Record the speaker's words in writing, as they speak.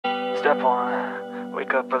Step 1,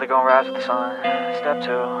 wake up early, gonna rise with the sun. Step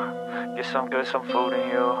 2, get some good, some food in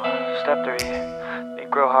you. Step 3, think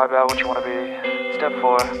real hard about what you wanna be. Step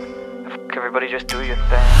 4, fuck everybody, just do your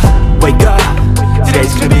thing. Wake up,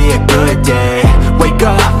 today's gonna be a good day. Wake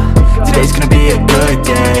up, today's gonna be a good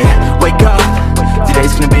day. Wake up,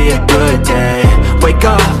 today's gonna be a good day. Wake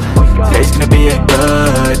up, today's gonna be a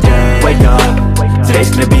good day. Wake up, today's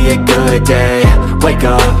gonna be a good day. Wake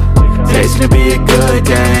up, today's gonna be a good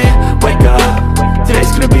day. Wake up,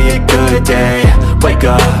 today's gonna be a good day. Wake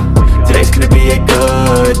up, today's gonna be a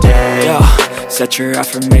good day. Yo, set your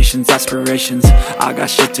affirmations, aspirations. I got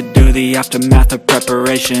shit to do, the aftermath of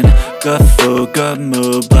preparation. Good food, good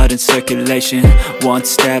mood, blood in circulation. One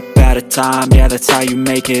step at a time, yeah, that's how you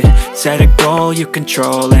make it. Set a goal you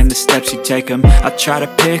control and the steps you take them. I try to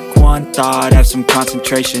pick one thought, have some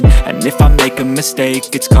concentration. And if I make a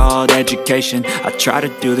mistake, it's called education. I try to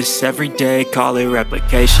do this every day, call it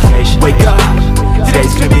replication. Wake up,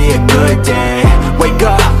 today's gonna be a good day. Wake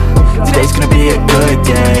up, today's gonna be a good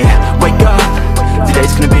day. Wake up,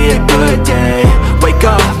 today's gonna be a good day. Wake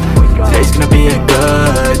up, today's gonna be a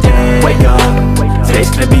good day. Wake up, today's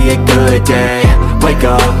gonna be a good day. Wake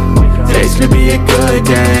up, today's gonna be a good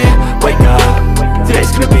day. Wake up,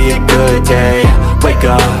 today's gonna be a good day. Wake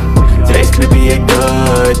up, today's gonna be a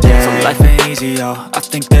good day. So life ain't easy, yo, I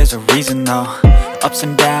think there's a reason though. Ups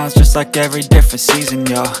and downs, just like every different season,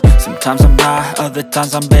 yo. Sometimes I'm high, other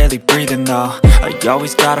times I'm barely breathing, though. I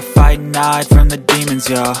always gotta fight and hide from the demons,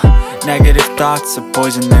 yo. Negative thoughts are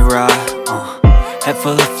poison, they rot. Head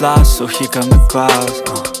full of flies, so here come the clouds.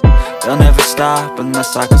 They'll never stop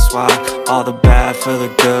unless I can swap all the bad for the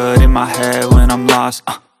good in my head when I'm lost.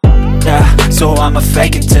 Yeah, so I'ma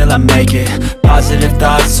fake it till I make it. Positive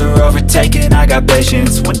thoughts are overtaken, I got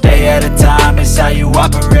patience. One day at a time is how you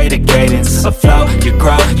operate a cadence. A flow, you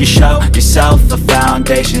grow, you show yourself a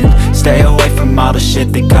foundation. Stay away from all the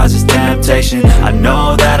shit that causes temptation. I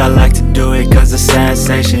know that I like to do it cause it's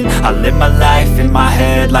sensation. I live my life in my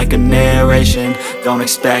head like a narration. Don't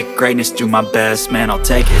expect greatness, do my best, man, I'll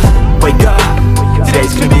take it. Wake up,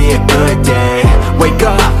 today's gonna be a good day. Wake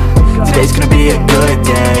up, today's gonna be a good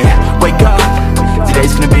day. Wake up,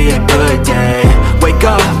 today's gonna be a good day. Wake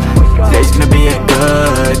up, today's gonna be a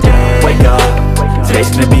good day. Wake up, today's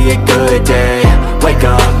gonna be a good day. Wake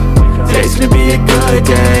up, today's gonna be a good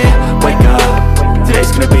day. Wake up, today's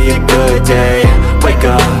gonna be a good day. Wake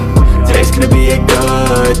up, today's gonna be a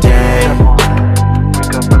good day. Wake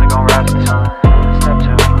up early, gonna rise with the sun. Step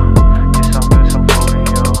 2, get some good, some food in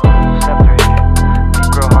you. Step 3,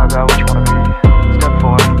 think real hard about what you wanna be. Step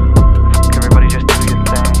 4, fuck everybody, just do your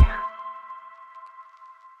thing.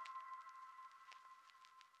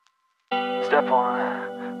 Step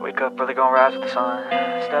 1, wake up early, gonna rise with the sun.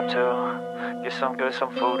 Step 2, get some good,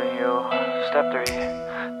 some food in you. Step 3,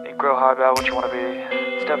 think real hard about what you wanna be.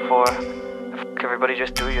 Step 4, fuck everybody,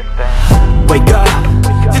 just do your thing. Wake up,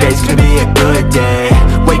 today's gonna be a good day.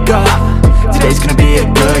 Wake up, today's gonna be a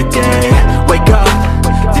good day. Wake up,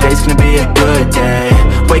 today's gonna be a good day.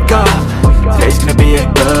 Wake up, today's gonna be a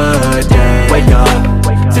good day. Wake up,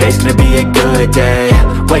 today's gonna be a good day.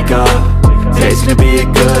 Wake up, today's gonna be a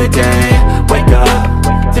good day. Wake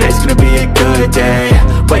up, today's gonna be a good day.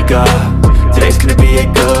 Wake up, today's gonna be a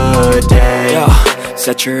good day. Yo,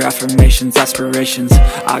 set your affirmations, aspirations.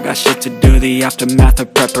 I got shit to do, the aftermath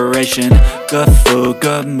of preparation. Good food,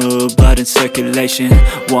 good mood, blood in circulation.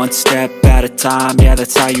 One step at a time, yeah,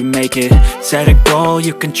 that's how you make it. Set a goal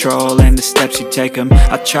you control and the steps you take them.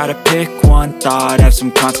 I try to pick one thought, have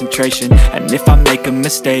some concentration. And if I make a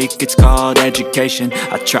mistake, it's called education.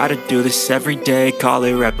 I try to do this every day, call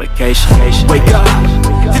it replication. Wake up,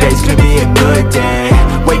 today's gonna be a good day.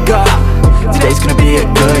 Wake up, today's gonna be a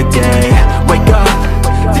good day. Wake up,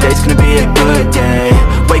 today's gonna be a good day.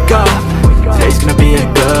 Wake up, today's gonna be a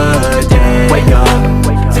good day. Wake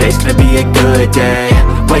up, today's gonna be a good day.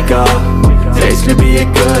 Wake up, today's gonna be a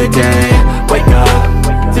good day. Wake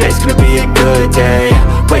up, today's gonna be a good day.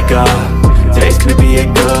 Wake up, today's gonna be a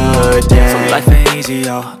good day. So life ain't easy,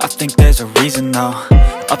 yo, I think there's a reason though.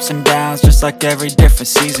 Ups and downs, just like every different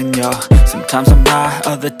season, yo. Sometimes I'm high,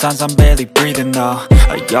 other times I'm barely breathing, though.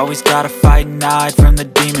 I always gotta fight and hide from the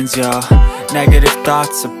demons, yo. Negative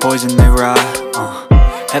thoughts are poison, they rot.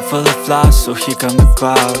 Head full of flies, so here come the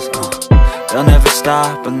clouds. They'll never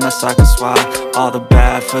stop unless I can swap all the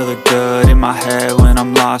bad for the good in my head when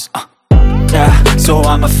I'm lost. Yeah, so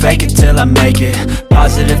I'ma fake it till I make it.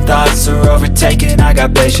 Positive thoughts are overtaken, I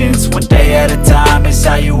got patience. One day at a time is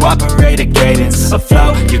how you operate a cadence. A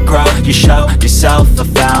flow, you grow, you show yourself a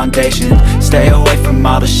foundation. Stay away from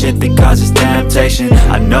all the shit that causes temptation.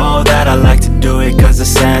 I know that I like to do it cause it's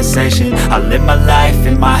sensation. I live my life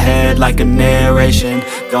in my head like a narration.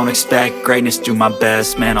 Don't expect greatness, do my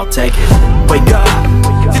best, man, I'll take it. Wake up,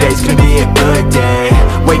 today's gonna be a good day.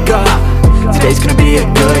 Wake up, today's gonna be a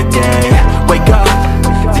good day. Wake up,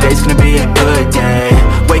 today's gonna be a good day.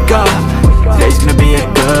 Wake up, today's gonna be a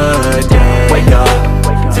good day. Wake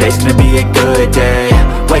up, today's gonna be a good day.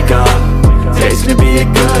 Wake up, today's gonna be a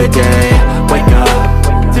good day. Wake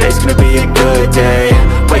up, today's gonna be a good day.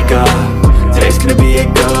 Wake up, today's gonna be a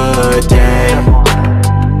good day.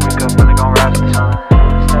 Wake up, really gon' rise with the sun.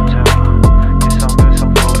 Step 2, get some good,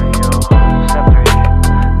 some food in you. Step 3,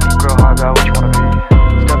 think real hard about what you wanna be.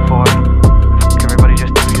 Step 4, everybody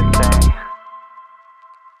just do your thing.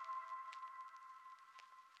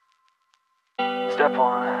 Step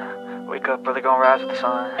 1, wake up, really gon' rise with the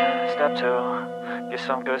sun. Step 2, get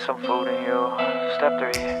some good, some food in you. Step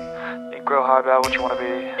 3, think real hard about what you wanna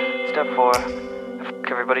be. Step 4,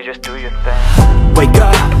 everybody just do your thing. Wake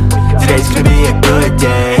up, today's gonna be a good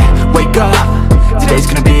day. Wake up, today's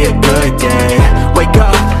gonna be a good day. Wake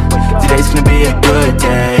up, today's gonna be a good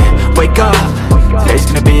day. Wake up, today's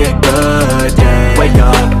gonna be a good day. Wake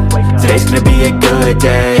up, today's gonna be a good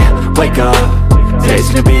day. Wake up, today's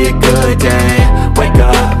gonna be a good day. Wake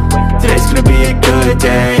up, today's gonna be a good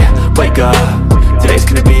day. Wake up, today's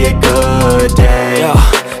gonna be a good day. Yo,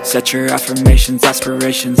 set your affirmations,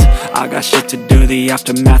 aspirations. I got shit to do, the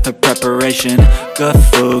aftermath of preparation. Good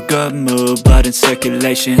food, good mood, blood in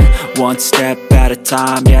circulation. One step at a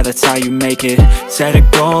time, yeah, that's how you make it. Set a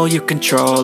goal you control.